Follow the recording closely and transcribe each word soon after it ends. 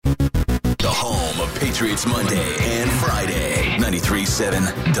Patriots Monday and Friday. 93.7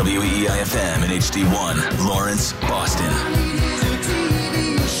 WEEI-FM and HD1. Lawrence, Boston.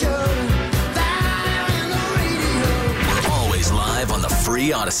 We're always live on the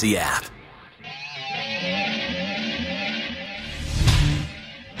free Odyssey app.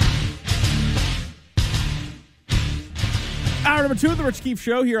 Hour number 2 of the Rich Keefe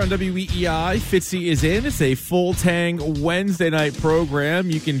Show here on WEEI. Fitzy is in. It's a full tang Wednesday night program.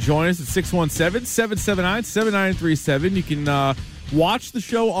 You can join us at 617-779-7937. You can watch the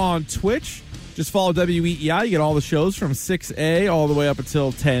show on Twitch. Just follow WEEI. You get all the shows from 6A all the way up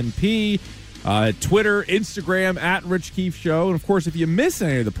until 10P. Twitter, Instagram, at Rich Keefe Show. And, of course, if you miss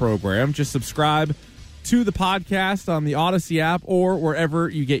any of the program, just subscribe to the podcast on the Odyssey app or wherever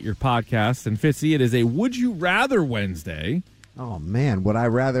you get your podcasts. And, Fitzy, it is a Would You Rather Wednesday. Oh, man. Would I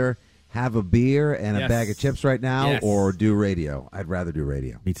rather have a beer and a bag of chips right now or do radio? I'd rather do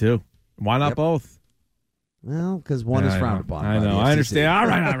radio. Me too. Why not both? Well, because one is frowned upon. I know. I understand. All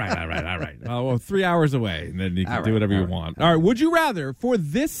right. Well, 3 hours away, and then you can do whatever you want. All right. Would you rather, for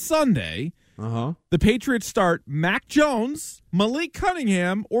this Sunday, the Patriots start Mac Jones, Malik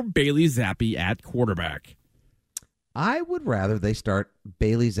Cunningham, or Bailey Zappi at quarterback? I would rather they start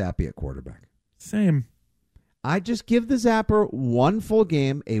Bailey Zappi at quarterback. Same. I just give the Zapper one full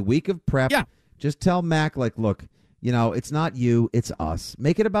game, a week of prep. Yeah. Just tell Mac, like, look, you know, it's not you, it's us.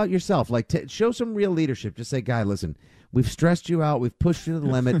 Make it about yourself. Like, show some real leadership. Just say, guy, listen, we've stressed you out. We've pushed you to the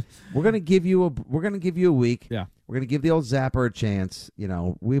limit. We're gonna give you a week. Yeah. We're gonna give the old Zapper a chance. You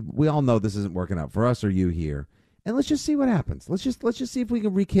know, we all know this isn't working out for us or you here, and let's just see what happens. Let's just see if we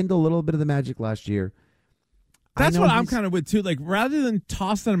can rekindle a little bit of the magic last year. That's what I'm kind of with too. Like, rather than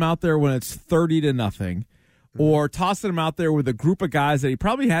tossing him out there when it's 30-0. Or tossing him out there with a group of guys that he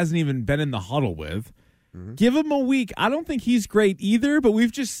probably hasn't even been in the huddle with. Give him a week. I don't think he's great either, but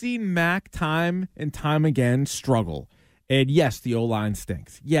we've just seen Mac time and time again struggle. And yes, the O-line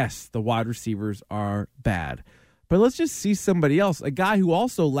stinks. Yes, the wide receivers are bad. But let's just see somebody else. A guy who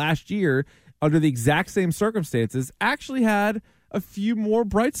also last year, under the exact same circumstances, actually had a few more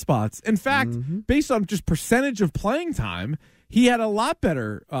bright spots. In fact, based on just percentage of playing time, he had a lot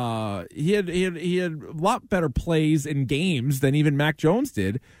better. He had a lot better plays in games than even Mac Jones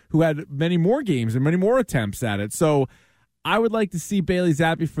did, who had many more games and many more attempts at it. So I would like to see Bailey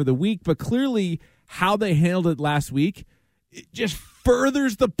Zappi for the week, but clearly how they handled it last week, it just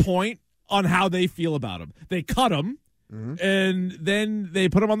furthers the point on how they feel about him. They cut him, and then they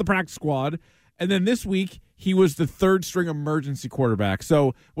put him on the practice squad, and then this week he was the third-string emergency quarterback.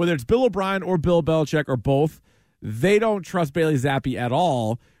 So whether it's Bill O'Brien or Bill Belichick or both, they don't trust Bailey Zappi at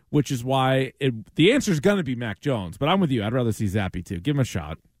all, which is why the answer is going to be Mac Jones. But I'm with you. I'd rather see Zappi, too. Give him a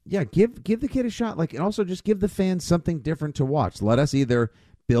shot. Yeah, give the kid a shot. Like, and also just give the fans something different to watch. Let us either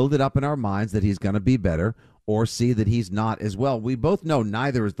build it up in our minds that he's going to be better or see that he's not as well. We both know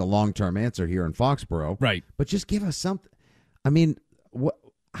neither is the long-term answer here in Foxborough. Right. But just give us something. I mean,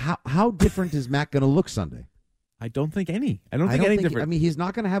 how different is Mac going to look Sunday? I don't think any. I don't think any different. I mean, he's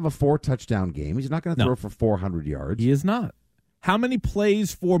not going to have a 4-touchdown game. He's not going to throw for 400 yards. He is not. How many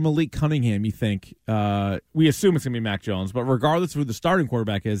plays for Malik Cunningham, you think? We assume it's going to be Mac Jones, but regardless of who the starting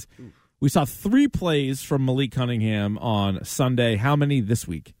quarterback is, we saw 3 plays from Malik Cunningham on Sunday. How many this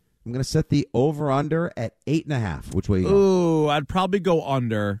week? I'm going to set the over-under at 8.5. Which way you go? Ooh, I'd probably go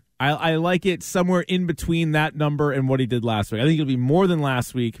under. I like it somewhere in between that number and what he did last week. I think it'll be more than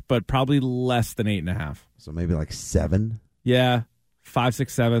last week, but probably less than 8.5. So maybe like 7? Yeah, 5,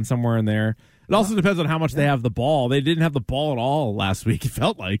 6, 7, somewhere in there. It also depends on how much they have the ball. They didn't have the ball at all last week, it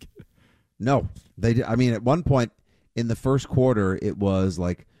felt like. No, they did. I mean, at one point in the first quarter, it was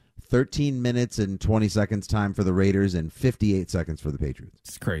like 13 minutes and 20 seconds time for the Raiders and 58 seconds for the Patriots.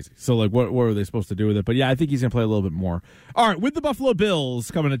 It's crazy. So, like, what were they supposed to do with it? But, yeah, I think he's going to play a little bit more. All right, with the Buffalo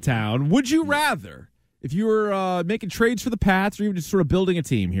Bills coming to town, would you rather, if you were making trades for the Pats or even just sort of building a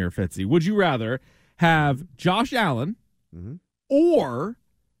team here, Fitzy, would you rather have Josh Allen or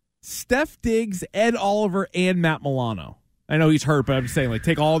Steph Diggs, Ed Oliver, and Matt Milano? I know he's hurt, but I'm just saying, like,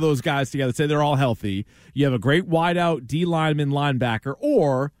 take all those guys together, say they're all healthy. You have a great wideout, D lineman, linebacker,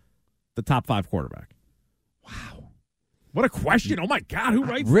 or the top 5 quarterback. Wow. What a question. Oh, my God. Who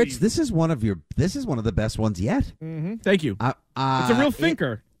writes Rich, these? this is one of the best ones yet. Thank you. It's a real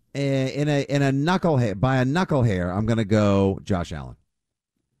thinker. In a knuckle hair, by a knuckle hair, I'm going to go Josh Allen.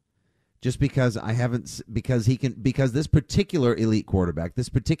 Just because because this particular elite quarterback, this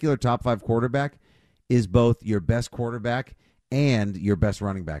particular top 5 quarterback is both your best quarterback and your best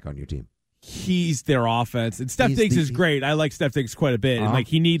running back on your team. He's their offense. And Steph Diggs is great. I like Steph Diggs quite a bit. And like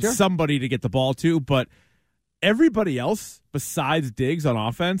he needs somebody to get the ball to, but everybody else besides Diggs on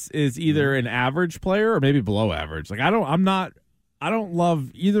offense is either an average player or maybe below average. Like I don't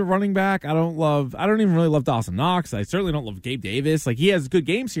love either running back. I don't even really love Dawson Knox. I certainly don't love Gabe Davis. Like he has good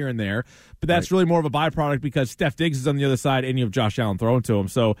games here and there, but that's really more of a byproduct because Steph Diggs is on the other side and you have Josh Allen throwing to him.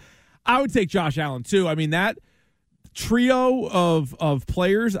 So I would take Josh Allen too. I mean, that trio of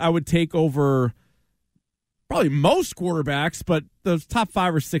players I would take over probably most quarterbacks, but those top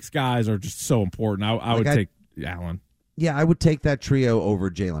 5 or 6 guys are just so important. I would take Allen. Yeah, I would take that trio over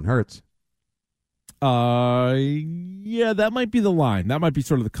Jalen Hurts. Yeah, that might be the line. That might be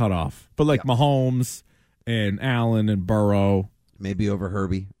sort of the cutoff. But like Mahomes and Allen and Burrow. Maybe over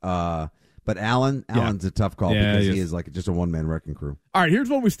Herbie. But Allen's a tough call because he is like just a one-man wrecking crew. All right, here's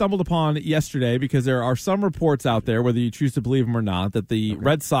what we stumbled upon yesterday because there are some reports out there, whether you choose to believe them or not, that the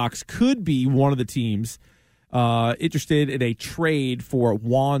Red Sox could be one of the teams interested in a trade for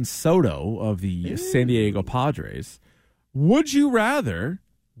Juan Soto of the San Diego Padres. Would you rather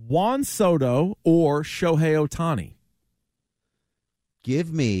Juan Soto or Shohei Ohtani?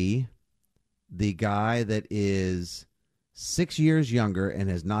 Give me the guy that is 6 years younger and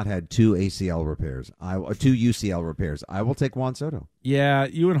has not had 2 ACL repairs. 2 UCL repairs. I will take Juan Soto. Yeah,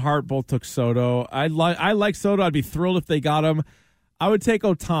 you and Hart both took Soto. I like Soto. I'd be thrilled if they got him. I would take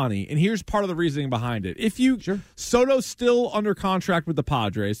Ohtani, and here's part of the reasoning behind it. Soto's still under contract with the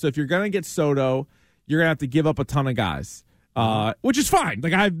Padres, so if you're going to get Soto, you're going to have to give up a ton of guys. Which is fine.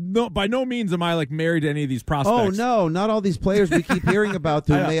 Like by no means am I like married to any of these prospects. Oh no, not all these players we keep hearing about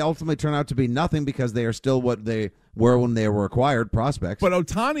who may ultimately turn out to be nothing because they are still what they were when they were acquired, prospects. But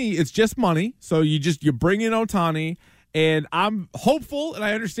Ohtani, it's just money. So you bring in Ohtani, and I'm hopeful, and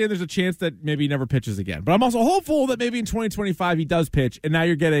I understand there's a chance that maybe he never pitches again. But I'm also hopeful that maybe in 2025 he does pitch, and now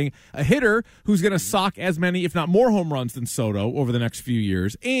you're getting a hitter who's going to sock as many, if not more, home runs than Soto over the next few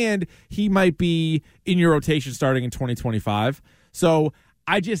years, and he might be in your rotation starting in 2025. So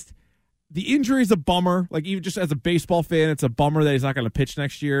the injury is a bummer. Like even just as a baseball fan, it's a bummer that he's not going to pitch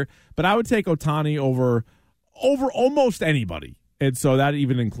next year. But I would take Ohtani over almost anybody. And so that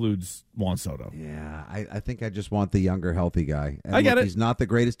even includes Juan Soto. Yeah, I think I just want the younger, healthy guy. And I get it. He's not the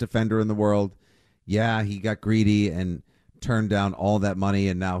greatest defender in the world. Yeah, he got greedy and turned down all that money,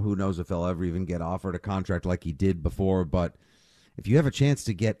 and now who knows if he'll ever even get offered a contract like he did before. But if you have a chance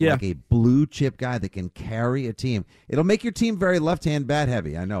to get like a blue-chip guy that can carry a team, it'll make your team very left-hand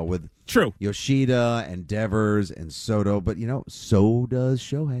bat-heavy, I know, with Yoshida and Devers and Soto. But, so does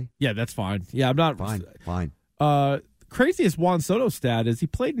Shohei. Yeah, that's fine. Yeah, I'm not... Fine. Craziest Juan Soto stat is he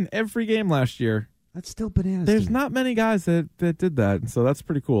played in every game last year. That's still bananas. There's not many guys that did that, so that's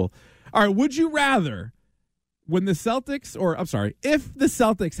pretty cool. All right, would you rather if the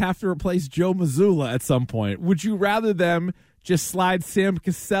Celtics have to replace Joe Mazzulla at some point, would you rather them just slide Sam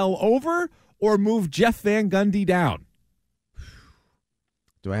Cassell over or move Jeff Van Gundy down?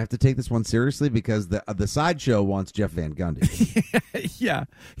 Do I have to take this one seriously? Because the sideshow wants Jeff Van Gundy. Yeah.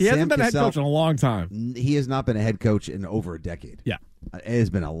 He hasn't been a head coach in a long time. He has not been a head coach in over a decade. Yeah. It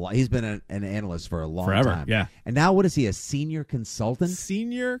has been He's been an analyst for a long time. Yeah. And now what is he, a senior consultant?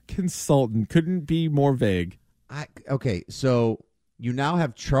 Senior consultant. Couldn't be more vague. Okay, so you now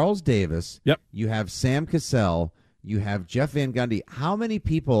have Charles Davis. Yep. You have Sam Cassell. You have Jeff Van Gundy. How many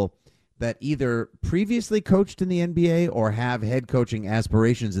people that either previously coached in the NBA or have head coaching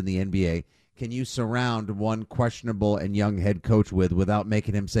aspirations in the NBA can you surround one questionable and young head coach without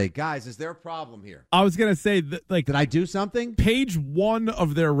making him say, guys, is there a problem here? I was going to say, did I do something? Page 1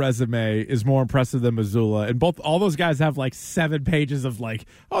 of their resume is more impressive than Mazzulla. And all those guys have 7 pages of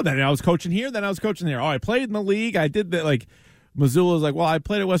then I was coaching here, then I was coaching there. Oh, I played in the league. I did that. Mazzulla's well, I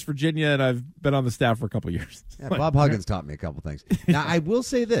played at West Virginia, and I've been on the staff for a couple of years. Yeah, Bob Huggins taught me a couple things. Now, I will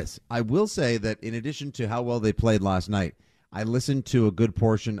say this. I will say that in addition to how well they played last night, I listened to a good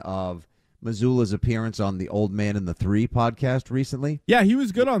portion of Mazzulla's appearance on the Old Man and the Three podcast recently. Yeah, he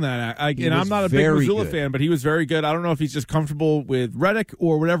was good on that. And I'm not a big Mazzulla fan, but he was very good. I don't know if he's just comfortable with Reddick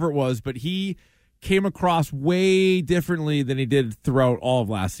or whatever it was, but he came across way differently than he did throughout all of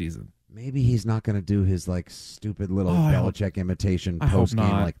last season. Maybe he's not going to do his stupid little Belichick imitation post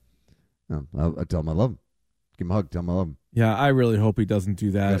game. I'll tell him I love him. Give him a hug. Tell him I love him. Yeah, I really hope he doesn't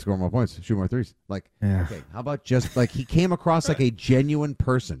do that. Score more points. Shoot more threes. Okay, how about just he came across like a genuine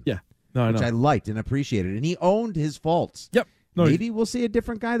person. Yeah, which I liked and appreciated, and he owned his faults. Yep. Maybe we'll see a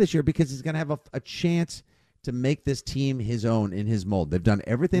different guy this year because he's going to have a chance to make this team his own in his mold. They've done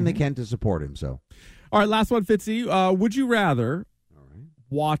everything they can to support him. So, all right, last one, Fitzy. Would you rather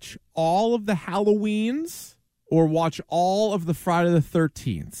watch all of the Halloweens or watch all of the Friday the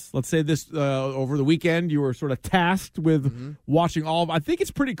 13th? Let's say this over the weekend you were sort of tasked with watching all of. I think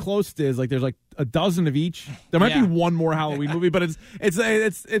it's pretty close to there's a a dozen of each. There might be one more Halloween movie, but it's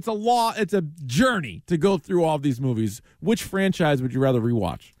a journey to go through all of these movies. Which franchise would you rather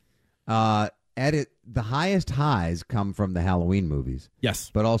rewatch? The highest highs come from the Halloween movies.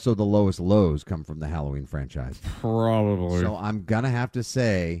 Yes. But also the lowest lows come from the Halloween franchise. Probably. So I'm going to have to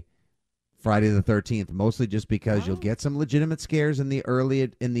say Friday the 13th, mostly just because you'll get some legitimate scares in the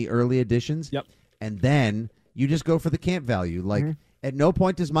early editions. Yep. And then you just go for the camp value. Like, at no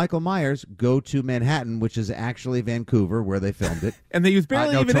point does Michael Myers go to Manhattan, which is actually Vancouver, where they filmed it. And he was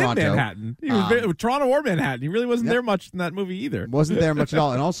barely even Toronto. in Manhattan. He was Toronto or Manhattan. He really wasn't there much in that movie either. Wasn't there much at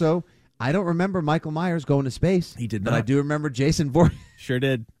all. And also, I don't remember Michael Myers going to space. He did not. But I do remember Jason Voorhees. Sure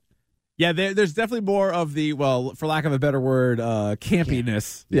did. Yeah, there's definitely more of the, well, for lack of a better word,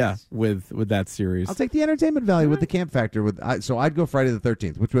 campiness. Yes. With that series. I'll take the entertainment value with the camp factor. So I'd go Friday the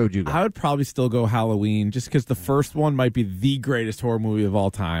 13th. Which way would you go? I would probably still go Halloween, just because the first one might be the greatest horror movie of all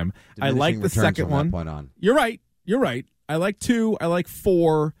time. I like the second one. That point on. You're right. I like 2. I like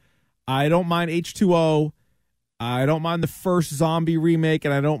 4. I don't mind H2O. I don't mind the first zombie remake,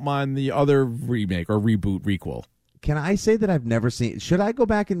 and I don't mind the other remake or reboot requel. Can I say that I've never seen? Should I go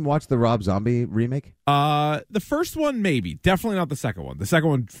back and watch the Rob Zombie remake? The first one, maybe. Definitely not the second one. The second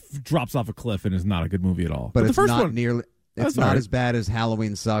one drops off a cliff and is not a good movie at all. But the it's first not one, nearly. It's not as bad as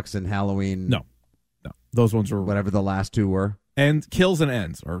Halloween Sucks and Halloween. No, those ones were whatever the last 2 were. And Kills and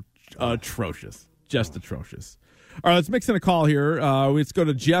Ends are atrocious, just atrocious. All right, let's mix in a call here. Let's go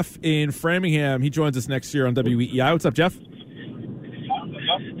to Jeff in Framingham. He joins us next year on WEEI. What's up, Jeff?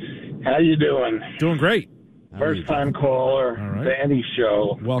 How you doing? Doing great. First-time caller to any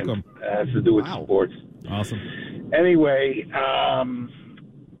show. Welcome. It has to do with sports. Awesome. Anyway,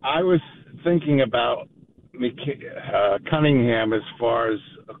 I was thinking about Cunningham as far as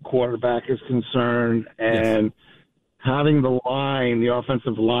a quarterback is concerned, and having the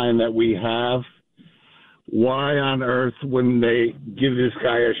offensive line that we have. Why on earth wouldn't they give this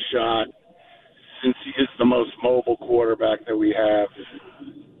guy a shot, since he is the most mobile quarterback that we have?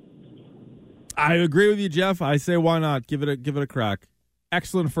 I agree with you, Jeff. I say why not? Give it a crack.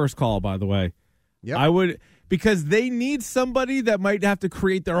 Excellent first call, by the way. Yep. I would, because they need somebody that might have to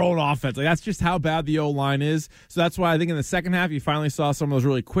create their own offense. Like, that's just how bad the O-line is. So that's why I think in the second half you finally saw some of those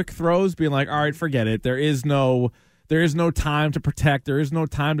really quick throws being like, all right, forget it. There is no time to protect. There is no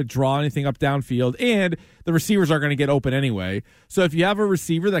time to draw anything up downfield. And the receivers are going to get open anyway. So if you have a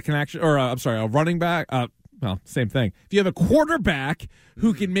receiver that can actually, a running back, well, same thing. If you have a quarterback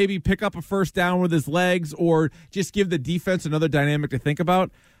who can maybe pick up a first down with his legs or just give the defense another dynamic to think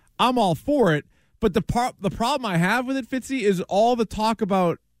about, I'm all for it. But the problem I have with it, Fitzy, is all the talk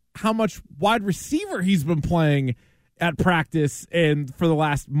about how much wide receiver he's been playing at practice and for the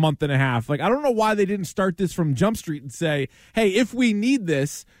last month and a half. Like, I don't know why they didn't start this from Jump Street and say, hey, if we need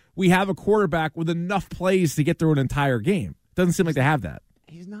this, we have a quarterback with enough plays to get through an entire game. Doesn't seem like they have that.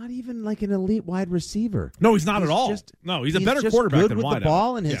 He's not even like an elite wide receiver. No, he's not at all. He's a better quarterback than good with wide the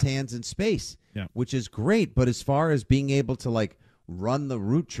ball in his hands in space, which is great. But as far as being able to like run the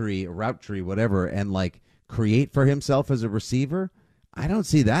route tree, whatever, and like create for himself as a receiver, I don't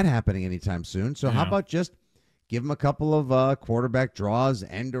see that happening anytime soon. So how about just give him a couple of quarterback draws,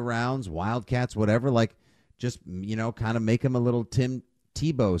 end arounds, wildcats, whatever. Like, just kind of make him a little Tim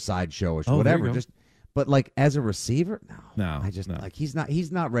Tebow sideshow-ish, whatever. But like as a receiver, no. Like he's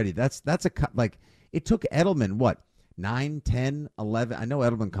not ready. That's a cut. Like, it took Edelman 9, 10, 11. I know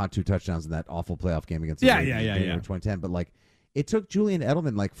Edelman caught 2 touchdowns in that awful playoff game against the Ravens in 2010. But like, it took Julian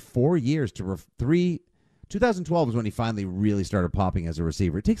Edelman like 4 years to 2012 is when he finally really started popping as a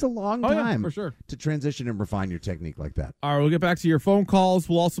receiver. It takes a long time for sure to transition and refine your technique like that. All right, we'll get back to your phone calls.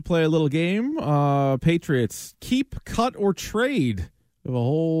 We'll also play a little game. Patriots, keep, cut, or trade. We have a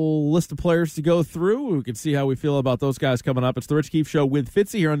whole list of players to go through. We can see how we feel about those guys coming up. It's the Rich Keefe Show with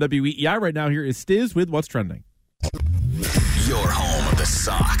Fitzy here on WEEI. Right now, here is Stiz with What's Trending. Your home of the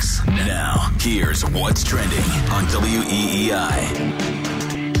Sox. Now, here's What's Trending on WEEI.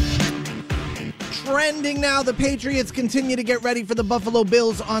 Trending now, the Patriots continue to get ready for the Buffalo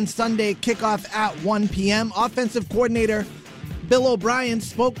Bills on Sunday, kickoff at 1 p.m. Offensive coordinator Bill O'Brien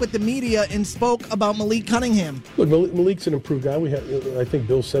spoke with the media and spoke about Malik Cunningham. Look, Malik's an improved guy. I think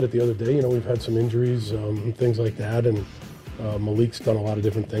Bill said it the other day. We've had some injuries and things like that, and Malik's done a lot of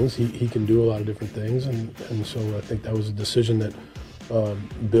different things. He can do a lot of different things, and so I think that was a decision that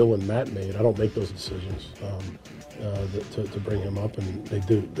Bill and Matt made. I don't make those decisions to bring him up, and they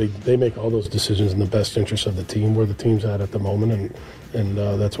do. They make all those decisions in the best interest of the team, where the team's at the moment, and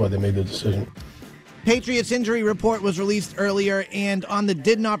that's why they made the decision. Patriots injury report was released earlier, and on the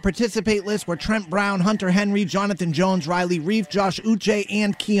did not participate list were Trent Brown, Hunter Henry, Jonathan Jones, Riley Reif, Josh Uche,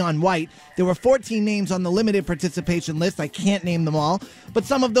 and Keon White. There were 14 names on the limited participation list. I can't name them all, but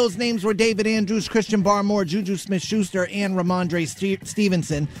some of those names were David Andrews, Christian Barmore, Juju Smith-Schuster, and Ramondre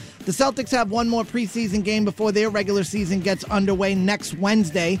Stevenson. The Celtics have one more preseason game before their regular season gets underway next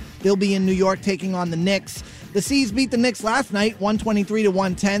Wednesday. They'll be in New York taking on the Knicks. The C's beat the Knicks last night,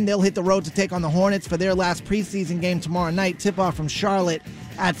 123-110. They'll hit the road to take on the Hornets for their last preseason game tomorrow night. Tip-off from Charlotte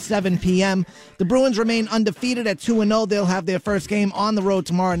at 7 p.m. The Bruins remain undefeated at 2-0. They'll have their first game on the road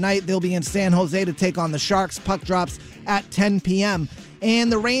tomorrow night. They'll be in San Jose to take on the Sharks. Puck drops at 10 p.m. And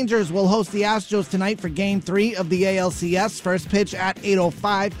the Rangers will host the Astros tonight for Game 3 of the ALCS. First pitch at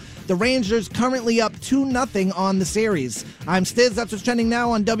 8:05. The Rangers currently up 2-0 on the series. I'm Stiz. That's what's trending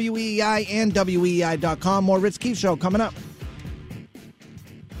now on WEEI and WEEI.com. More Rich Keefe Show coming up.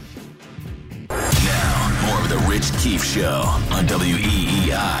 Now, more of the Rich Keefe Show on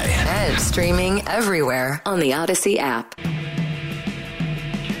WEEI. And streaming everywhere on the Odyssey app.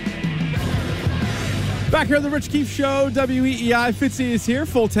 Back here on the Rich Keefe Show, WEEI. Fitzy is here.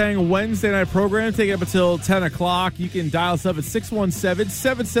 Full Tang Wednesday night program. Take it up until 10 o'clock. You can dial us up at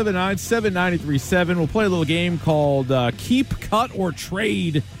 617-779-7937. We'll play a little game called Keep, Cut, or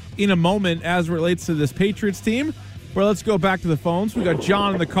Trade in a moment as it relates to this Patriots team. Well, let's go back to the phones. We got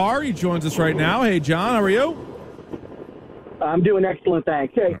John in the car. He joins us right now. Hey, John, how are you? I'm doing excellent,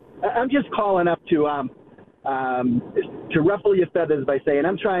 thanks. Hey, I'm just calling up to ruffle your feathers by saying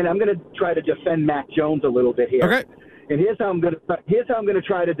I'm going to try to defend Mac Jones a little bit here. Okay. And here's how I'm going to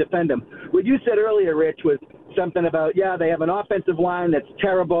try to defend him. What you said earlier, Rich, was something about they have an offensive line that's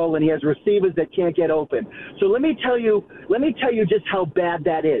terrible and he has receivers that can't get open. So let me tell you just how bad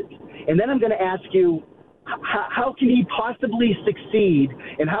that is. And then I'm going to ask you, how can he possibly succeed,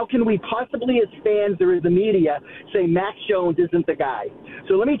 and how can we possibly, as fans or as the media, say Mac Jones isn't the guy?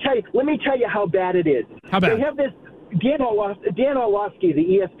 So let me tell you how bad it is. How bad? They have this Dan Orlovsky,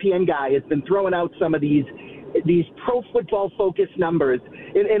 the ESPN guy, has been throwing out some of these pro football focused numbers,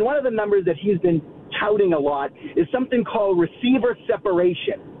 and one of the numbers that he's been touting a lot is something called receiver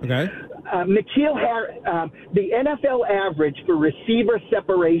separation. Okay. The NFL average for receiver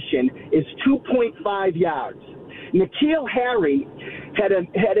separation is 2.5 yards. N'Keal Harry had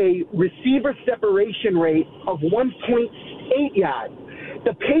a receiver separation rate of 1.8 yards.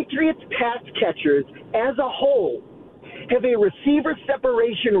 The Patriots pass catchers as a whole have a receiver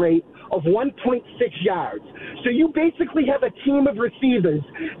separation rate of 1.6 yards. So you basically have a team of receivers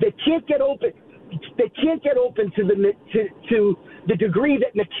that can't get open. They can't get open to the degree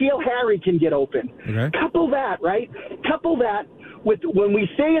that N'Keal Harry can get open. Okay. Couple that with when we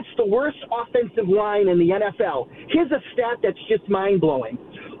say it's the worst offensive line in the NFL. Here's a stat that's just mind-blowing.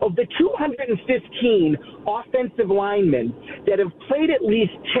 Of the 215 offensive linemen that have played at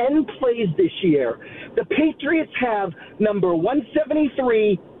least 10 plays this year, the Patriots have number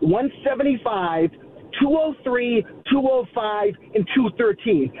 173, 175, 203, 205, and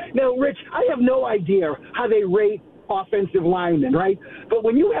 213. Now, Rich, I have no idea how they rate offensive linemen, right? But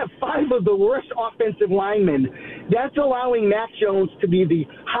when you have 5 of the worst offensive linemen, that's allowing Mac Jones to be the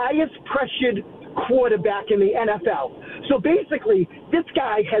highest pressured quarterback in the NFL. So basically, this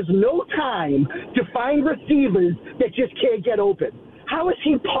guy has no time to find receivers that just can't get open. How is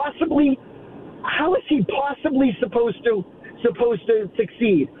he possibly supposed to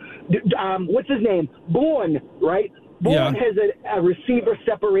succeed? What's his name? Bourne, right? Bourne has a receiver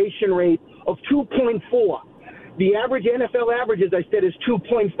separation rate of 2.4. The average NFL average, as I said, is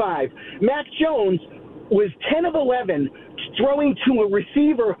 2.5. Mac Jones was 10 of 11 throwing to a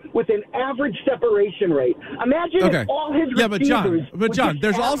receiver with an average separation rate. Imagine if all his receivers but John,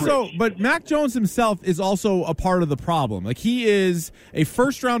 there's average. but Mac Jones himself is also a part of the problem. Like, he is a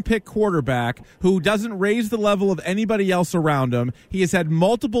first-round pick quarterback who doesn't raise the level of anybody else around him. He has had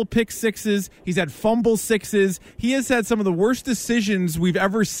multiple pick sixes. He's had fumble sixes. He has had some of the worst decisions we've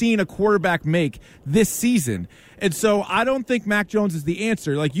ever seen a quarterback make this season. And so I don't think Mac Jones is the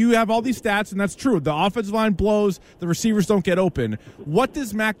answer. Like, you have all these stats, and that's true. The offensive line blows. The receivers don't get open. What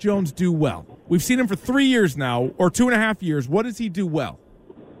does Mac Jones do well? We've seen him for 3 years now, or 2.5 years. What does he do well?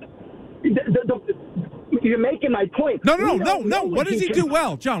 You're making my point. No. What does he do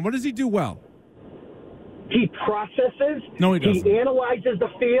well? John, what does he do well? He processes. No, he doesn't. He analyzes the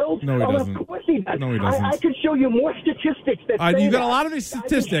field. No, he doesn't. Of course he does. No, he doesn't. I could show you more statistics that say you got that. a lot of these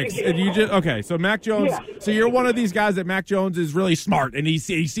statistics, and you just okay. So Mac Jones. Yeah. So you're one of these guys that Mac Jones is really smart, and he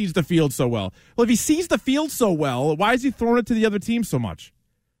sees the field so well. Well, if he sees the field so well, why is he throwing it to the other team so much?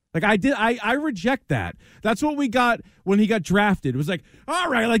 Like I reject that. That's what we got when he got drafted. It was like, all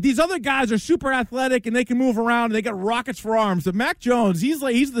right, like these other guys are super athletic and they can move around and they got rockets for arms. But Mac Jones, he's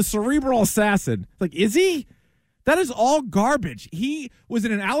the cerebral assassin. Like, is he? That is all garbage. He was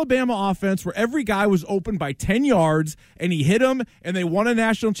in an Alabama offense where every guy was open by 10 yards and he hit them and they won a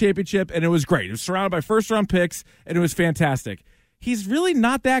national championship and it was great. It was surrounded by first-round picks and it was fantastic. He's really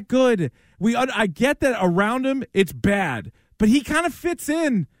not that good. I get that around him it's bad, but he kind of fits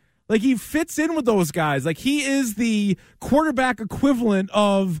in. Like, he fits in with those guys. Like, he is the quarterback equivalent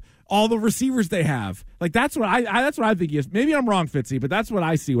of all the receivers they have. Like, that's what I think he is. Maybe I'm wrong, Fitzy, but that's what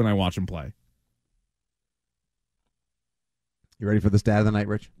I see when I watch him play. You ready for the stat of the night,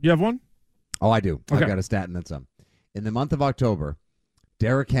 Rich? You have one? Oh, I do. Okay. I've got a stat and then some. In the month of October,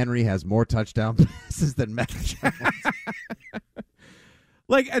 Derrick Henry has more touchdown passes than Mac Jones.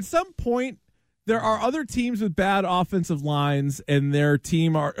 Like, at some point, there are other teams with bad offensive lines, and their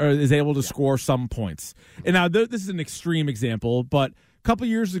team is able to score some points. And now, this is an extreme example, but a couple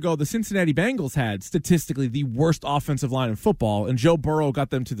years ago, the Cincinnati Bengals had statistically the worst offensive line in football, and Joe Burrow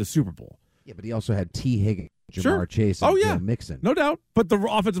got them to the Super Bowl. Yeah, but he also had T. Higgins, Jamar Chase, and Joe Mixon. No doubt. But the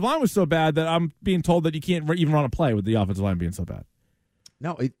offensive line was so bad that I'm being told that you can't even run a play with the offensive line being so bad.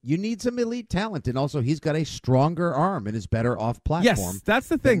 No, you need some elite talent, and also he's got a stronger arm and is better off platform. Yes, that's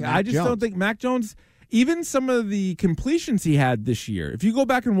the thing. I just don't think Mac Jones, even some of the completions he had this year, if you go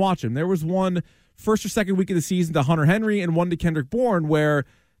back and watch him, there was one first or second week of the season to Hunter Henry and one to Kendrick Bourne where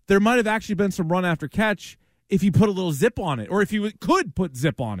there might have actually been some run after catch if you put a little zip on it, or if you could put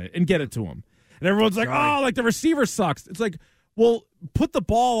zip on it and get it to him. And everyone's like, oh, like the receiver sucks. It's like, well, put the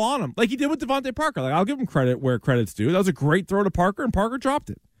ball on him. Like he did with Devontae Parker. Like, I'll give him credit where credit's due. That was a great throw to Parker, and Parker dropped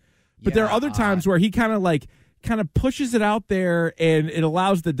it. But there are other times where he kind of pushes it out there, and it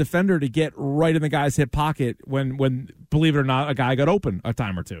allows the defender to get right in the guy's hip pocket when believe it or not, a guy got open a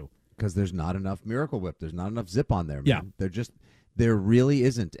time or two. Because there's not enough Miracle Whip. There's not enough zip on there, man. Yeah. There really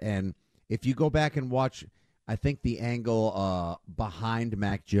isn't. And if you go back and watch, I think the angle behind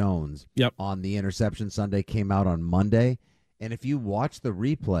Mac Jones on the interception Sunday came out on Monday. And if you watch the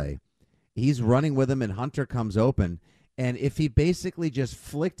replay, he's running with him and Hunter comes open. And if he basically just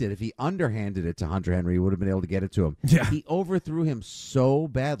flicked it, if he underhanded it to Hunter Henry, he would have been able to get it to him. Yeah. He overthrew him so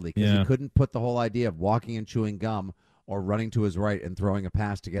badly because he couldn't put the whole idea of walking and chewing gum or running to his right and throwing a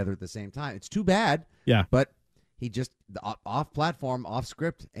pass together at the same time. It's too bad. Yeah. But he just, off-platform,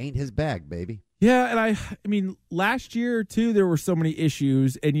 off-script, ain't his bag, baby. Yeah, and I mean, last year, too, there were so many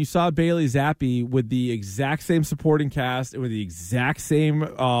issues, and you saw Bailey Zappi with the exact same supporting cast and with the exact same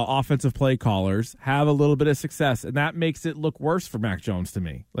offensive play callers have a little bit of success, and that makes it look worse for Mac Jones to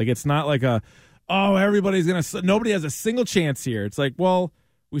me. Like, it's not like nobody has a single chance here. It's like, well,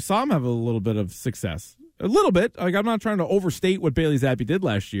 we saw him have a little bit of success. A little bit. Like, I'm not trying to overstate what Bailey Zappi did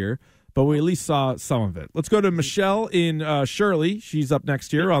last year, but we at least saw some of it. Let's go to Michelle in Shirley. She's up next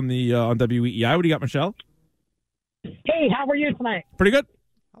here on the on WEEI. What do you got, Michelle? Hey, how are you tonight? Pretty good.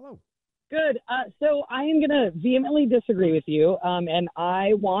 Hello. Good. So I am going to vehemently disagree with you, and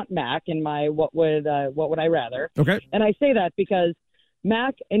I want Mac in my what would I rather. Okay. And I say that because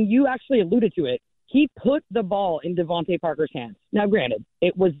Mac, and you actually alluded to it, he put the ball in Devontae Parker's hands. Now, granted,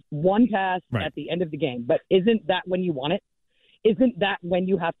 it was one pass at the end of the game, but isn't that when you want it? Isn't that when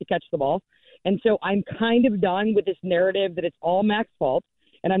you have to catch the ball? And so I'm kind of done with this narrative that it's all Mac's fault.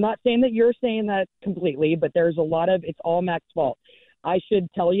 And I'm not saying that you're saying that completely, but there's a lot of it's all Mac's fault. I should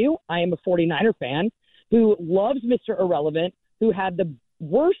tell you, I am a 49er fan who loves Mr. Irrelevant, who had the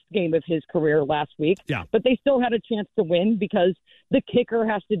worst game of his career last week, but they still had a chance to win because the kicker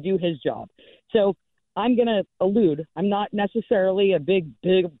has to do his job. So I'm going to allude. I'm not necessarily a big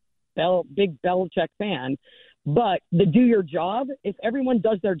Belichick fan, but the do your job, if everyone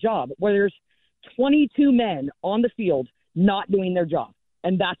does their job, where there's 22 men on the field not doing their job,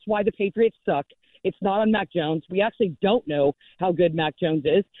 and that's why the Patriots suck. It's not on Mac Jones. We actually don't know how good Mac Jones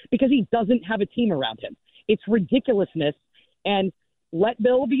is because he doesn't have a team around him. It's ridiculousness, and let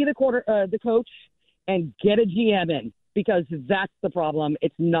Bill be the coach and get a GM in because that's the problem.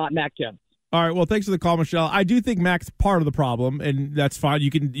 It's not Mac Jones. All right, well, thanks for the call, Michelle. I do think Mac's part of the problem, and that's fine.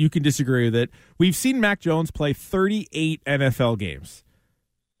 You can disagree with it. We've seen Mac Jones play 38 NFL games.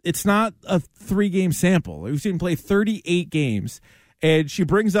 It's not a 3-game sample. We've seen him play 38 games, and she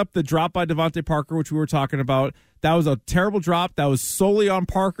brings up the drop by Devontae Parker, which we were talking about. That was a terrible drop. That was solely on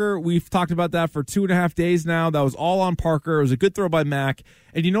Parker. We've talked about that for 2.5 days now. That was all on Parker. It was a good throw by Mac.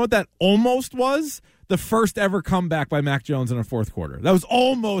 And you know what that almost was? The first ever comeback by Mac Jones in a fourth quarter. That was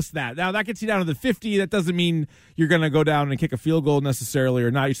almost that. Now, that gets you down to the 50. That doesn't mean you're going to go down and kick a field goal necessarily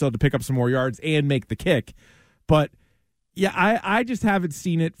or not. You still have to pick up some more yards and make the kick. But Yeah, I just haven't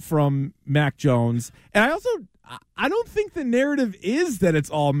seen it from Mac Jones. And I don't think the narrative is that it's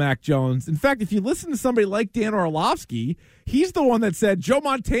all Mac Jones. In fact, if you listen to somebody like Dan Orlovsky, he's the one that said Joe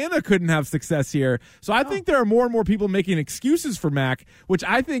Montana couldn't have success here. So I think there are more and more people making excuses for Mac, which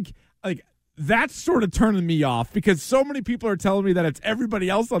I think that's sort of turning me off because so many people are telling me that it's everybody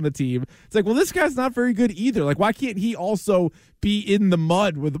else on the team. It's like, well, this guy's not very good either. Like, why can't he also be in the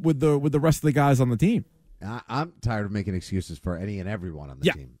mud with the rest of the guys on the team? I'm tired of making excuses for any and everyone on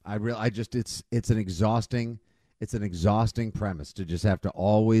the team. It's an exhausting premise to just have to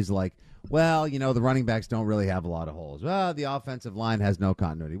always the running backs don't really have a lot of holes. Well, the offensive line has no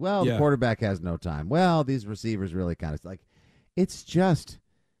continuity. Well, the quarterback has no time. Well, these receivers really kind of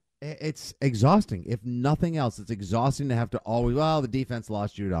it's exhausting. If nothing else, it's exhausting to have to always, the defense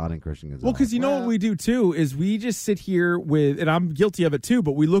lost Judon and Christian Gonzalez. Well, because what we do too is we just sit here and I'm guilty of it too,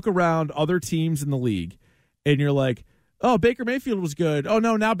 but we look around other teams in the league and you're like, oh, Baker Mayfield was good. Oh,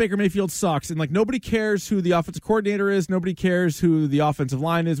 no, now Baker Mayfield sucks. And nobody cares who the offensive coordinator is. Nobody cares who the offensive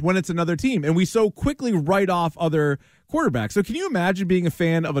line is when it's another team. And we so quickly write off other quarterbacks. So can you imagine being a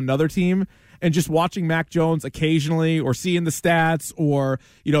fan of another team and just watching Mac Jones occasionally or seeing the stats or,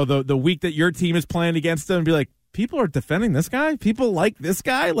 the week that your team is playing against them and be like, people are defending this guy? People like this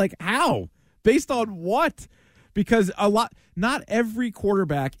guy? Like how? Based on what? Because not every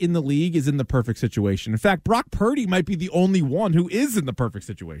quarterback in the league is in the perfect situation. In fact, Brock Purdy might be the only one who is in the perfect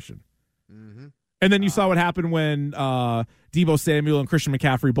situation. Mm-hmm. And then you saw what happened when Deebo Samuel and Christian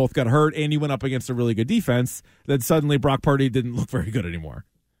McCaffrey both got hurt and he went up against a really good defense. Then suddenly Brock Purdy didn't look very good anymore.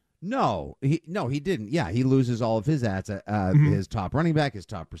 No, he didn't. Yeah, he loses all of his his top running back, his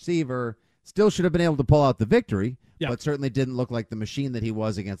top receiver. Still should have been able to pull out the victory, but certainly didn't look like the machine that he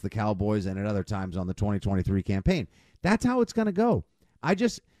was against the Cowboys and at other times on the 2023 campaign. That's how it's going to go.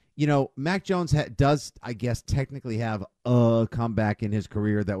 Mac Jones does, I guess, technically have a comeback in his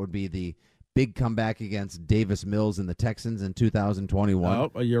career that would be the big comeback against Davis Mills and the Texans in 2021.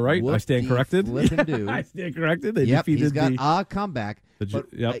 Oh, you're right. I stand corrected. I stand corrected. He's got a comeback.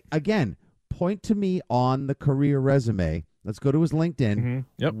 Again, point to me on the career resume. Let's go to his LinkedIn. Mm-hmm.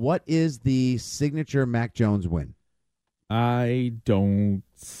 Yep. What is the signature Mac Jones win? I don't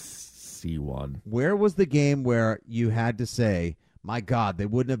see one. Where was the game where you had to say, my God, they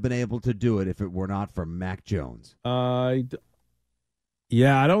wouldn't have been able to do it if it were not for Mac Jones? I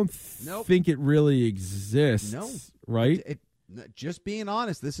don't think it really exists. No. Right? Just being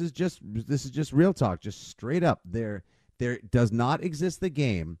honest, this is just real talk, just straight up. There does not exist the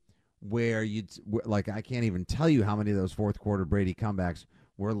game where I can't even tell you how many of those fourth quarter Brady comebacks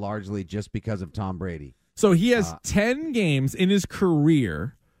were largely just because of Tom Brady. So he has 10 games in his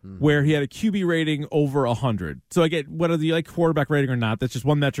career where he had a QB rating over 100. So again, whether you like quarterback rating or not, that's just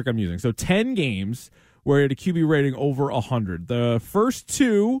one metric I'm using. So 10 games where he had a QB rating over 100. The first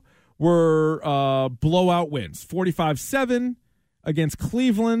two were blowout wins, 45-7 against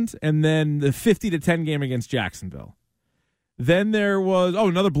Cleveland, and then the 50-10 game against Jacksonville. Then there was,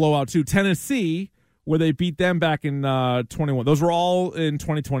 another blowout too, Tennessee, where they beat them back in 21. Those were all in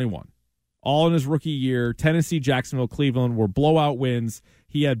 2021. All in his rookie year. Tennessee, Jacksonville, Cleveland were blowout wins.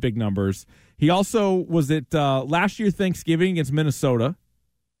 He had big numbers. He also was at last year Thanksgiving against Minnesota.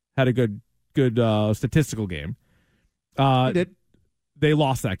 Had a good statistical game. He did. They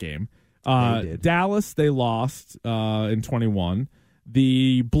lost that game. Dallas, they lost in 21.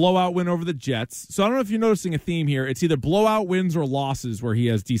 The blowout win over the Jets. So I don't know if you're noticing a theme here. It's either blowout wins or losses where he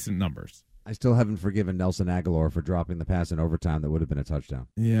has decent numbers. I still haven't forgiven Nelson Aguilar for dropping the pass in overtime that would have been a touchdown.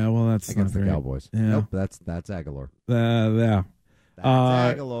 Yeah, well, that's against the Cowboys. Yeah. Nope, that's Aguilar. Yeah. That's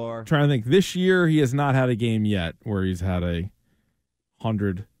Aguilar. Trying to think. This year, he has not had a game yet where he's had a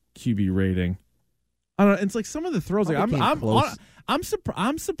 100 QB rating. I don't know. It's like some of the throws.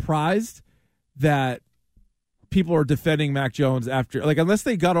 I'm surprised that people are defending Mac Jones after, unless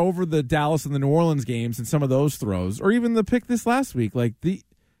they got over the Dallas and the New Orleans games and some of those throws, or even the pick this last week.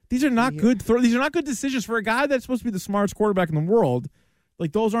 These are not good throws. These are not good decisions for a guy that's supposed to be the smartest quarterback in the world.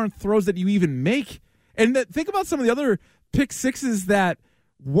 Those aren't throws that you even make. And think about some of the other pick sixes that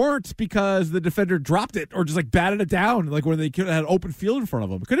weren't because the defender dropped it or just batted it down, when they could have had open field in front of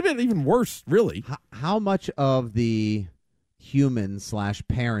them. It could have been even worse, really. How much of the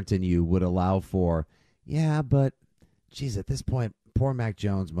human/parent in you would allow for, yeah, but geez, at this point, poor Mac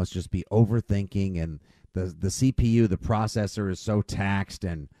Jones must just be overthinking, and the CPU, the processor, is so taxed.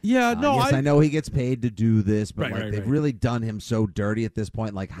 And I know he gets paid to do this, but they've really done him so dirty at this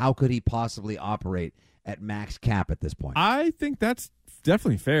point. How could he possibly operate at max cap at this point? I think that's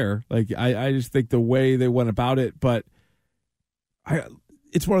definitely fair. I just think the way they went about it, but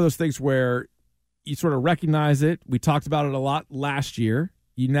it's one of those things where you sort of recognize it. We talked about it a lot last year.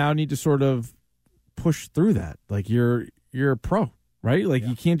 You now need to sort of push through that. Like you're a pro, right? Like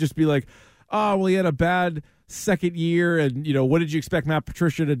you can't just be like, oh, well, he had a bad second year, and what did you expect Matt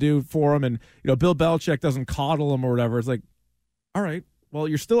Patricia to do for him? And Bill Belichick doesn't coddle him or whatever. It's like, all right, well,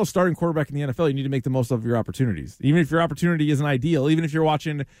 you're still a starting quarterback in the NFL. You need to make the most of your opportunities, even if your opportunity isn't ideal. Even if you're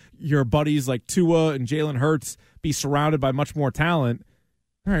watching your buddies like Tua and Jalen Hurts be surrounded by much more talent.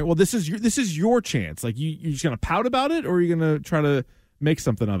 All right, well, this is your chance. Like you just gonna pout about it, or are you gonna try to make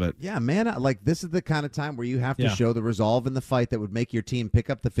something of it? Yeah, man. Like this is the kind of time where you have to show the resolve in the fight that would make your team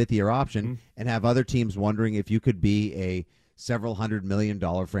pick up the fifth-year option and have other teams wondering if you could be a several $100 million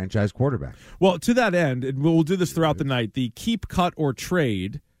franchise quarterback. Well, to that end, and we'll do this throughout the night, the keep, cut, or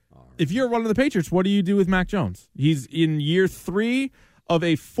trade. Right. If you're one of the Patriots, what do you do with Mac Jones? He's in year 3 of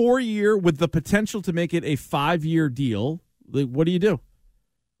a 4-year with the potential to make it a 5-year deal. Like, what do you do?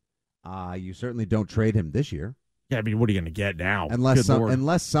 You certainly don't trade him this year. Yeah, I mean, what are you going to get now?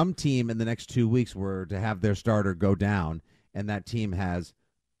 Unless some team in the next 2 weeks were to have their starter go down, and that team has,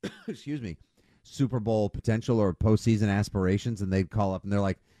 excuse me, Super Bowl potential or postseason aspirations, and they'd call up and they're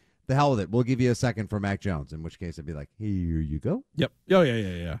like, the hell with it. We'll give you a second for Mac Jones, in which case I'd be like, here you go. Yep. Oh,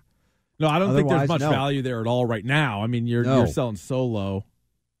 yeah. No, I don't think there's much value there at all right now. I mean, you're selling so low.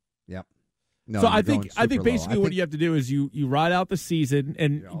 Yep. No, so I think basically what you have to do is you ride out the season,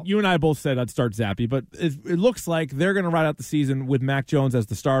 and you and I both said I'd start Zappy, but it looks like they're going to ride out the season with Mac Jones as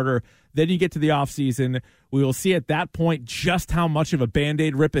the starter. Then you get to the offseason. We will see at that point just how much of a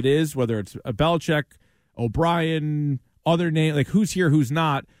Band-Aid rip it is, whether it's a Belichick, O'Brien, other name, like who's here, who's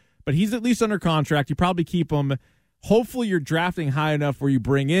not. But he's at least under contract. You probably keep him. Hopefully you're drafting high enough where you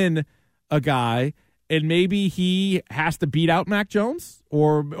bring in a guy, and maybe he has to beat out Mac Jones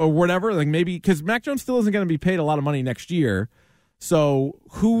or whatever. Like maybe because Mac Jones still isn't going to be paid a lot of money next year. So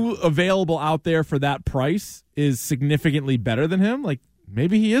who available out there for that price is significantly better than him? Like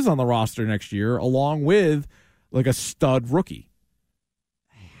maybe he is on the roster next year along with like a stud rookie.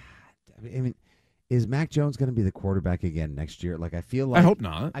 I mean, is Mac Jones going to be the quarterback again next year? Like I feel like I hope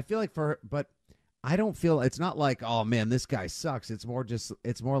not. I feel like but I don't feel it's not like, oh man, this guy sucks. It's more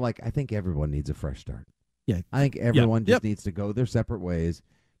like I think everyone needs a fresh start. Yeah, I think everyone just needs to go their separate ways.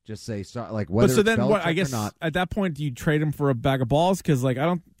 Just say start like whether. But so then, what? I guess or not, at that point, do you trade him for a bag of balls? Because like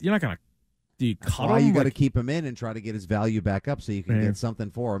you're not gonna. Do you cut him? You got to keep him in and try to get his value back up so you can get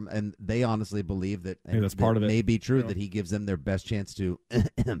something for him. And they honestly believe that that's part of it. May be true that he gives them their best chance to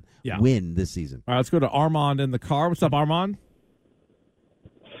win this season. All right, let's go to Armand in the car. What's up, Armand?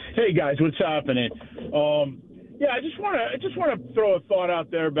 Hey guys, what's happening? I just want to throw a thought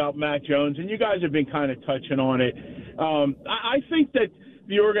out there about Mac Jones, and you guys have been kind of touching on it. I think that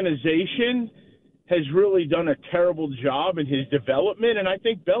the organization has really done a terrible job in his development, and I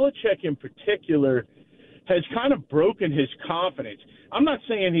think Belichick in particular has kind of broken his confidence. I'm not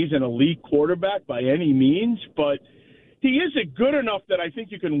saying he's an elite quarterback by any means, but he is good enough that I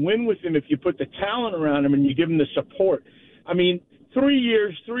think you can win with him if you put the talent around him and you give him the support. I mean, 3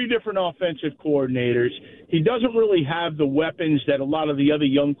 years, 3 different offensive coordinators. He doesn't really have the weapons that a lot of the other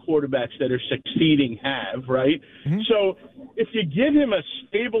young quarterbacks that are succeeding have, right? Mm-hmm. So if you give him a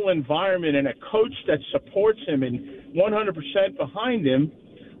stable environment and a coach that supports him and 100% behind him,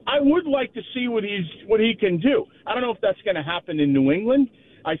 I would like to see what he can do. I don't know if that's going to happen in New England.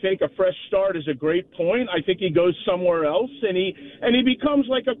 I think a fresh start is a great point. I think he goes somewhere else and he becomes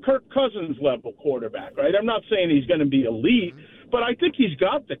like a Kirk Cousins level quarterback, right? I'm not saying he's going to be elite, but I think he's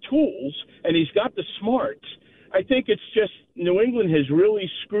got the tools and he's got the smarts. I think it's just New England has really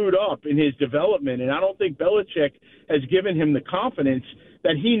screwed up in his development, and I don't think Belichick has given him the confidence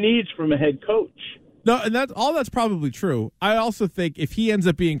that he needs from a head coach. No, and that's probably true. I also think if he ends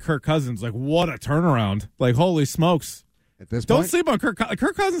up being Kirk Cousins, like what a turnaround! Like holy smokes! At this don't point, sleep on Kirk.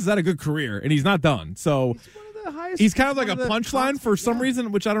 Kirk Cousins had a good career, and he's not done. So he's kind of like a punchline for some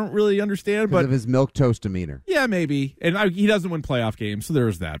reason, which I don't really understand. But of his milquetoast demeanor, yeah, maybe. And he doesn't win playoff games, so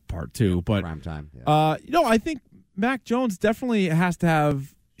there's that part too. But prime time. Yeah. I think Mac Jones definitely has to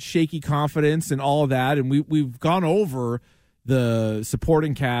have shaky confidence and all of that. And we've gone over the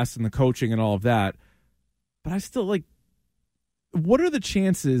supporting cast and the coaching and all of that. But I still like. What are the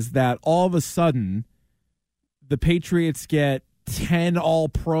chances that all of a sudden the Patriots get 10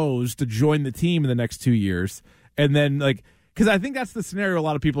 all-pros to join the team in the next 2 years? And then, because I think that's the scenario a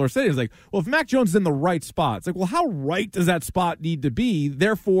lot of people are saying is like, well, if Mac Jones is in the right spot, it's like, well, how right does that spot need to be?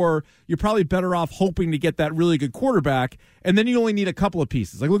 Therefore, you're probably better off hoping to get that really good quarterback, and then you only need a couple of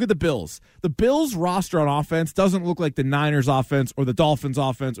pieces. Like, look at the Bills. The Bills' roster on offense doesn't look like the Niners' offense or the Dolphins'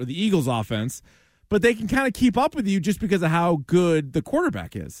 offense or the Eagles' offense, but they can kind of keep up with you just because of how good the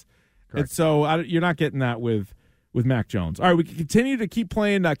quarterback is. And so you're not getting that with Mac Jones. All right, we can continue to keep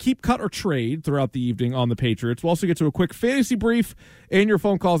playing Keep, Cut, or Trade throughout the evening on the Patriots. We'll also get to a quick fantasy brief and your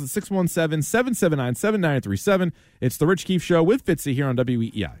phone calls at 617-779-7937. It's the Rich Keefe Show with Fitzy here on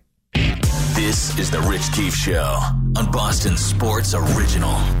WEEI. This is the Rich Keefe Show on Boston Sports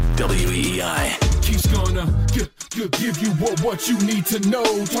Original, WEEI. Keeps gonna give you what you need to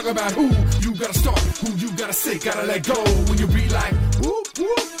know. Talk about who you gotta start, who you gotta say, gotta let go. When you be like, whoop,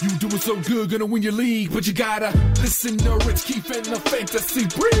 whoop, you doing so good, gonna win your league, but you gotta listen to Rich Keefe in the fantasy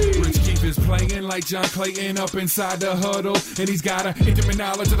breeze. Rich Keefe is playing like John Clayton up inside the huddle, and he's got a intimate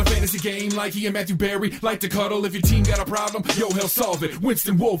knowledge of the fantasy game, like he and Matthew Berry like to cuddle. If your team got a problem, yo, he'll solve it.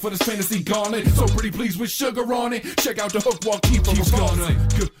 Winston Wolf for this fantasy gauntlet, so pretty pleased with sugar on it. Check out the hook while Keefe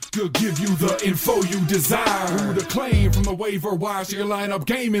gonna give you the info you desire. Who to claim from the waiver wire, so your lineup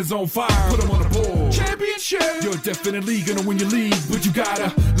game is on fire. Put them on the board. Championship. You're definitely gonna win your league, but you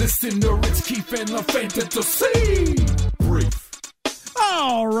gotta listen to Rich Keefe and the fantasy brief.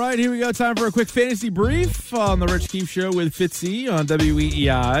 All right, here we go. Time for a quick fantasy brief on the Rich Keefe Show with Fitzy on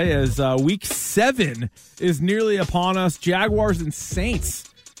WEEI as Week 7 is nearly upon us. Jaguars and Saints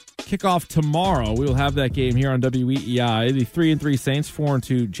kick off tomorrow. We will have that game here on WEEI. The 3-3 Saints,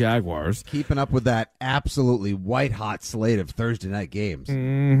 4-2 Jaguars. Keeping up with that absolutely white-hot slate of Thursday night games.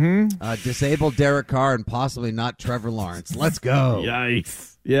 Mm-hmm. Disabled Derek Carr and possibly not Trevor Lawrence. Let's go.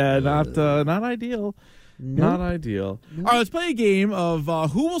 Yikes. Yeah, not ideal. Nope. Not ideal. All right, let's play a game of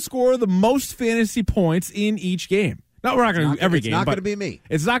who will score the most fantasy points in each game. No, we're not going to do every game. It's not going to be me.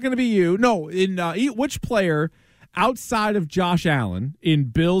 It's not going to be you. No, in which player outside of Josh Allen in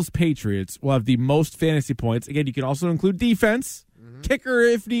Bills Patriots will have the most fantasy points. Again, you can also include defense, kicker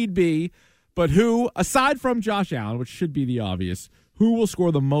if need be, but who, aside from Josh Allen, which should be the obvious, who will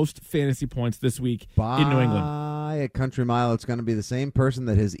score the most fantasy points this week in New England? By a country mile, it's going to be the same person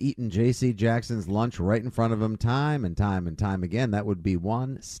that has eaten J.C. Jackson's lunch right in front of him time and time and time again. That would be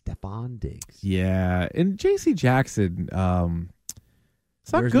one Stephon Diggs. Yeah, and J.C. Jackson,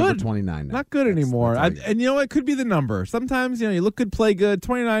 it's not There's good. Number 29 now. Not good anymore. And you know, it could be the number. Sometimes, you look good, play good.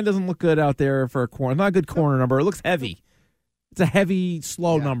 29 doesn't look good out there for a corner. Not a good corner number. It looks heavy. It's a heavy,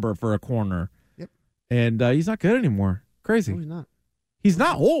 slow number for a corner. Yep. And he's not good anymore. Crazy. No, he's not. He's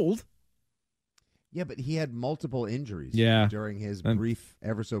not old. Yeah, but he had multiple injuries during his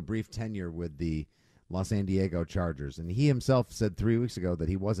ever so brief tenure with the San Diego Chargers. And he himself said 3 weeks ago that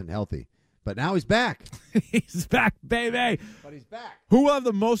he wasn't healthy. But now he's back. He's back, baby. But he's back. Who will have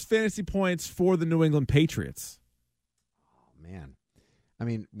the most fantasy points for the New England Patriots? Oh, man. I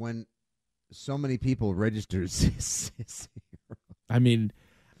mean, when so many people register I mean,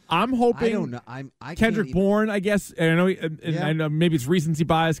 I'm hoping. I don't know. Kendrick Bourne, I guess. And I know maybe it's recency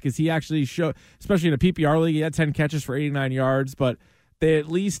bias because he actually showed, especially in a PPR league, he had 10 catches for 89 yards. But they at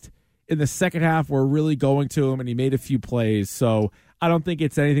least in the second half were really going to him, and he made a few plays. So I don't think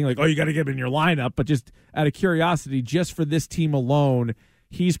it's anything like, oh, you got to get him in your lineup. But just out of curiosity, just for this team alone,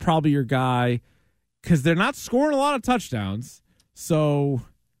 he's probably your guy because they're not scoring a lot of touchdowns. So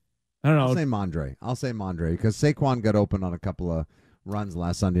I don't know. I'll say Mondre because Saquon got open on a couple of runs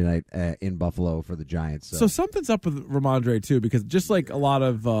last Sunday night in Buffalo for the Giants. So something's up with Ramondre too, because just like a lot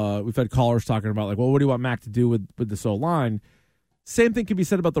of we've had callers talking about like, well, what do you want Mac to do with this O-line? Same thing can be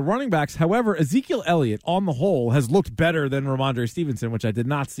said about the running backs. However, Ezekiel Elliott on the whole has looked better than Ramondre Stevenson, which I did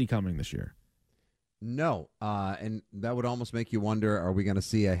not see coming this year. No, and that would almost make you wonder, are we going to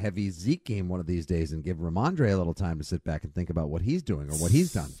see a heavy Zeke game one of these days and give Ramondre a little time to sit back and think about what he's doing or what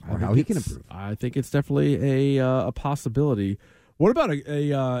he's done or how he can improve? I think it's definitely a possibility. What about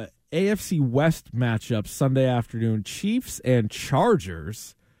a AFC West matchup Sunday afternoon, Chiefs and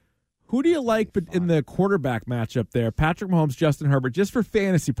Chargers? Who do you like in the quarterback matchup there? Patrick Mahomes, Justin Herbert, just for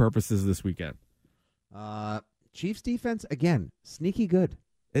fantasy purposes this weekend. Chiefs defense, again, sneaky good.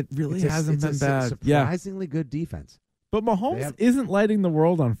 It really hasn't been bad. Surprisingly good defense. But Mahomes isn't lighting the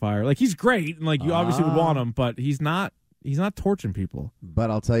world on fire. Like, he's great, and like you obviously would want him, but he's not torching people.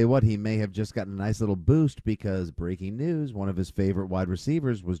 But I'll tell you what, he may have just gotten a nice little boost because breaking news, one of his favorite wide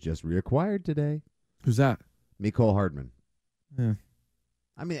receivers was just reacquired today. Who's that? Mecole Hardman. Yeah.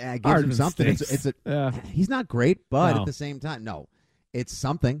 I mean, I give him something. He's not great, but at the same time, it's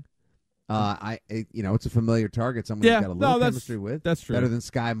something. It's a familiar target. Someone who's got a little chemistry with. That's true. Better than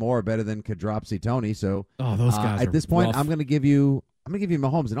Sky Moore, better than Kadropsy Tony. So, those guys at this point, rough. I'm going to give you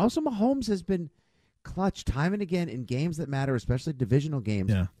Mahomes, and also Mahomes has been clutch time and again in games that matter, especially divisional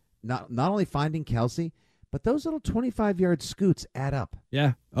games. Yeah. Not only finding Kelsey, but those little 25-yard scoots add up.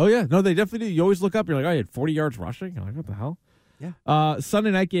 Yeah. Oh yeah. No, they definitely do. You always look up. You're like, oh, he had 40 yards rushing. You're like, what the hell? Yeah. Sunday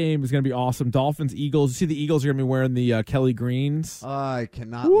night game is going to be awesome. Dolphins, Eagles. You see the Eagles are going to be wearing the Kelly Greens. I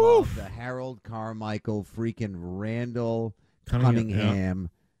cannot love the Harold Carmichael, freaking Randall Cunningham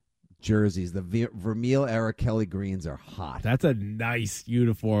jerseys. The Vermeil era Kelly Greens are hot. That's a nice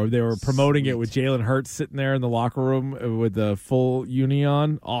uniform. They were promoting it with Jalen Hurts sitting there in the locker room with the full uni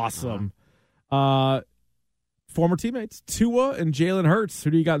on. Awesome. Former teammates, Tua and Jalen Hurts.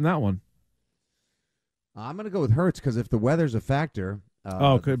 Who do you got in that one? I'm going to go with Hurts because if the weather's a factor,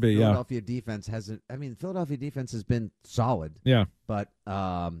 could be. Philadelphia defense hasn't. I mean, Philadelphia defense has been solid. Yeah, but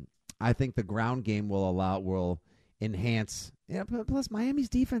I think the ground game will enhance. Yeah, plus Miami's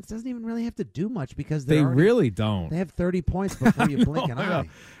defense doesn't even really have to do much because they really don't. They have 30 points before you blink an eye.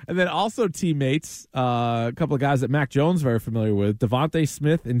 And then also teammates, a couple of guys that Mac Jones is very familiar with, Devontae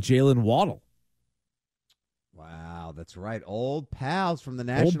Smith and Jalen Waddle. Wow, that's right. Old pals from the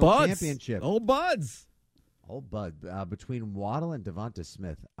national championship. Old buds. Old bud. Between Waddle and Devonta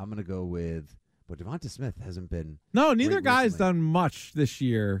Smith, I'm going to go with. But Devonta Smith hasn't been. No, neither guy's done much this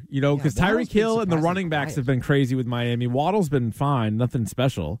year. Because Tyreek Hill and the running backs have been crazy with Miami. Waddle's been fine, nothing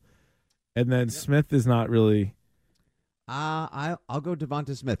special, and then Smith is not really. I'll go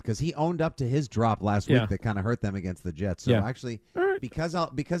Devonta Smith because he owned up to his drop last week that kind of hurt them against the Jets. So actually,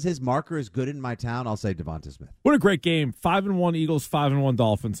 because his marker is good in my town, I'll say Devonta Smith. What a great game! 5-1 Eagles, 5-1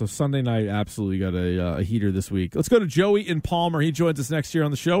 Dolphins. So Sunday night absolutely got a heater this week. Let's go to Joey in Palmer. He joins us next year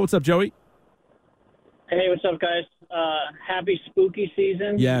on the show. What's up, Joey? Hey, what's up, guys? Happy spooky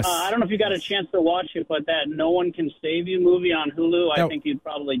season. Yes. I don't know if you got a chance to watch it, but that No One Can Save You movie on Hulu, I think you'd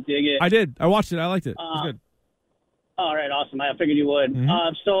probably dig it. I did. I watched it. I liked it. It was good. All right, awesome. I figured you would.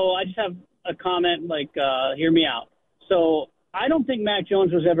 Mm-hmm. So I just have a comment, hear me out. So I don't think Mac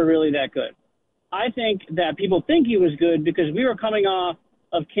Jones was ever really that good. I think that people think he was good because we were coming off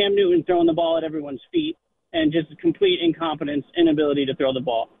of Cam Newton throwing the ball at everyone's feet and just complete incompetence, inability to throw the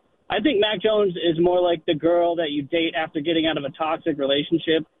ball. I think Mac Jones is more like the girl that you date after getting out of a toxic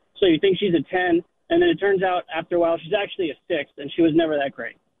relationship. So you think she's a 10, and then it turns out after a while she's actually a 6, and she was never that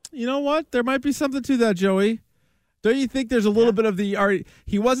great. You know what? There might be something to that, Joey. Don't you think there's a little bit of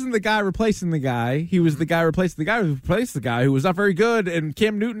he wasn't the guy replacing the guy. He was the guy replacing the guy who replaced the guy who was not very good. And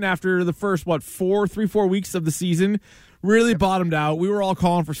Cam Newton, after the first, 4 weeks of the season, really bottomed out. We were all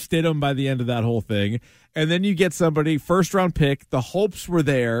calling for Stidham by the end of that whole thing. And then you get somebody, first-round pick. The hopes were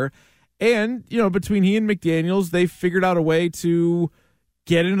there. And, between he and McDaniels, they figured out a way to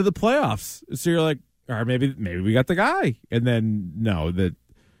get into the playoffs. So you're like, all right, maybe we got the guy. And then, no, that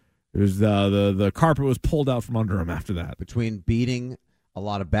it was the carpet was pulled out from under him after that. Between beating a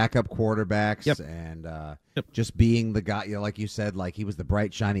lot of backup quarterbacks and just being the guy, like you said, like he was the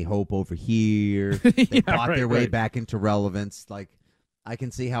bright, shiny hope over here. They bought their way back into relevance. Like, I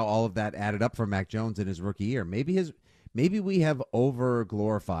can see how all of that added up for Mac Jones in his rookie year. Maybe we have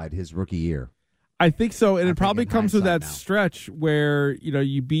over-glorified his rookie year. I think so, and it probably comes with that stretch where,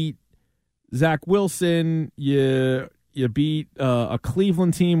 you beat Zach Wilson, you beat a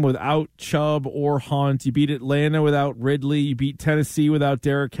Cleveland team without Chubb or Hunt, you beat Atlanta without Ridley, you beat Tennessee without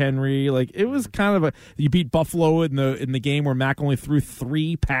Derrick Henry. Like, it was kind of you beat Buffalo in the game where Mac only threw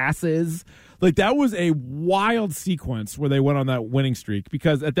 3 passes. Like, that was a wild sequence where they went on that winning streak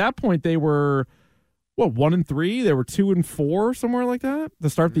because at that point they were 1-3? They were 2-4, somewhere like that to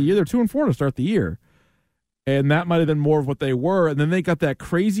start the year. They're 2-4 to start the year, and that might have been more of what they were. And then they got that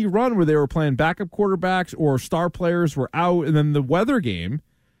crazy run where they were playing backup quarterbacks or star players were out, and then the weather game.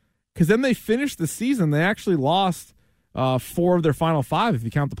 Because then they finished the season. They actually lost 4 of their final 5 if you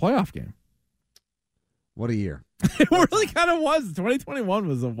count the playoff game. What a year! It really kind of was. 2021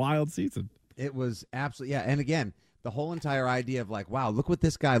 was a wild season. It was absolutely And again, the whole entire idea of like, wow, look what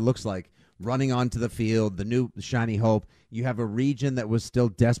this guy looks like. Running onto the field, the new shiny hope. You have a region that was still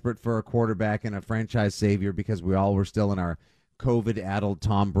desperate for a quarterback and a franchise savior because we all were still in our COVID-addled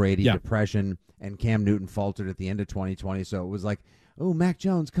Tom Brady depression, and Cam Newton faltered at the end of 2020. So it was like, oh, Mac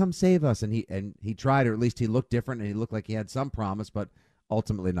Jones, come save us. And he tried, or at least he looked different, and he looked like he had some promise, but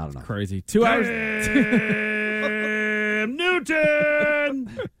ultimately not enough. Crazy. 2 hours. Newton!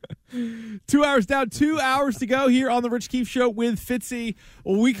 2 hours down, 2 hours to go here on the Rich Keefe Show with Fitzy.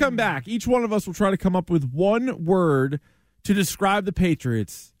 When we come back, each one of us will try to come up with one word to describe the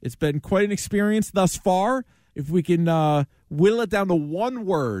Patriots. It's been quite an experience thus far. If we can whittle it down to one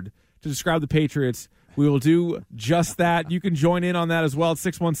word to describe the Patriots, we will do just that. You can join in on that as well at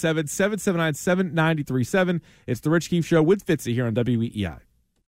 617-779-7937. It's the Rich Keefe Show with Fitzy here on WEEI.